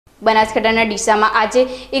બનાસકાંઠાના ડીસામાં આજે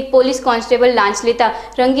એક પોલીસ કોન્સ્ટેબલ લાંચ લેતા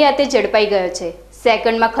રંગે હાથે ઝડપાઈ ગયો છે।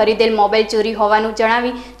 સેકન્ડમાં ખરીદેલ મોબાઈલ ચોરી હોવાનું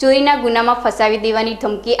જણાવી ચોરીના ગુનામાં ફસાવી દેવાની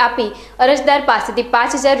ધમકી આપી અરજદાર પાસેથી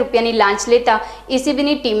 5000 રૂપિયાની લાંચ લેતા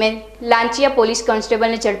એસીબીની ટીમે લાંચિયા પોલીસ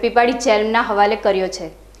કોન્સ્ટેબલને ઝડપી પાડી જેલના હવાલે કર્યો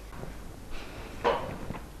છે।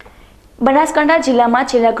 બનાસકાંઠા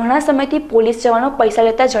જિલ્લામાં છેલ્લા ઘણા સમયથી પોલીસ જવાનો પૈસા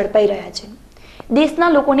લેતા ઝડપાઈ રહ્યા છે।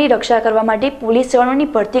 દેશના લોકોની રક્ષા કરવા માટે પોલીસ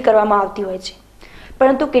જવાનોની ભરતી કરવામાં આવતી હોય છે,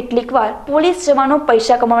 પરંતુ કેટલીકવાર પોલીસ જવાનો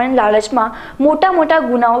પૈસા કમાવાની લાલચમાં મોટા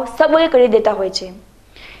ગુનાઓ સબૂત કરી દેતા હોય છે।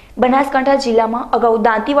 બનાસકાંઠા જિલ્લામાં અગાઉ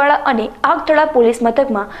દાંતીવાડા અને આગથળા પોલીસ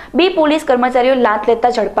મથકમાં 2 પોલીસ કર્મચારીઓ લાંચ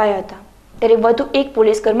લેતા ઝડપાયા હતા, ત્યારે વધુ એક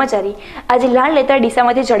પોલીસ કર્મચારી આજે લાંચ લેતા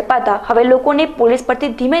ડીસામાંથી ઝડપાતા હવે લોકોને પોલીસ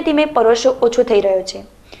પરથી ધીમે ધીમે ભરોસો ઓછો થઈ રહ્યો છે।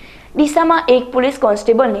 ડીસામાં એક પોલીસ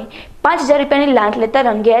કોન્સ્ટેબલને 5000 રૂપિયાની લાંચ લેતા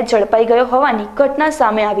રંગે હાથ ઝડપાઈ ગયો હોવાની ઘટના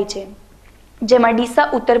સામે આવી છે, જેમાં ડીસા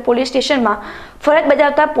ઉત્તર પોલીસ સ્ટેશનમાં ફરજ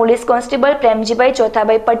બજાવતા પોલીસ કોન્સ્ટેબલ પ્રેમજીભાઈ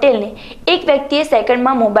ચોથાભાઈ પટેલને એક વ્યક્તિએ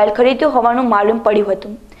સેકન્ડમાં મોબાઈલ ખરીદ્યો હોવાનું માલુમ પડ્યું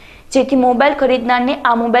હતું, જેથી મોબાઈલ ખરીદનારને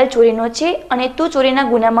આ મોબાઈલ ચોરીનો છે અને તું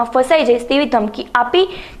ચોરીના ગુનામાં ફસાઈ જઈશ તેવી ધમકી આપી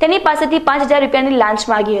તેની પાસેથી 5000 રૂપિયાની લાંચ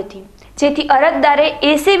માંગી હતી, જેથી અરજદારે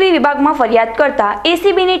એસીબી વિભાગમાં ફરિયાદ કરતા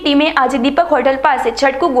એસીબીની ટીમે આજે દીપક હોટલ પાસે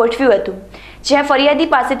છટકું ગોઠવ્યું હતું, જ્યાં ફરિયાદી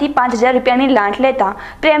પાસેથી 5000 રૂપિયાની લાંચ લેતા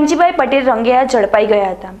પ્રેમજીભાઈ પટેલ રંગે હાથ ઝડપાઈ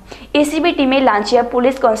ગયા હતા। એસીબી ટીમે લાંચિયા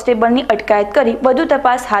પોલીસ કોન્સ્ટેબલની અટકાયત કરી વધુ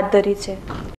તપાસ હાથ ધરી છે।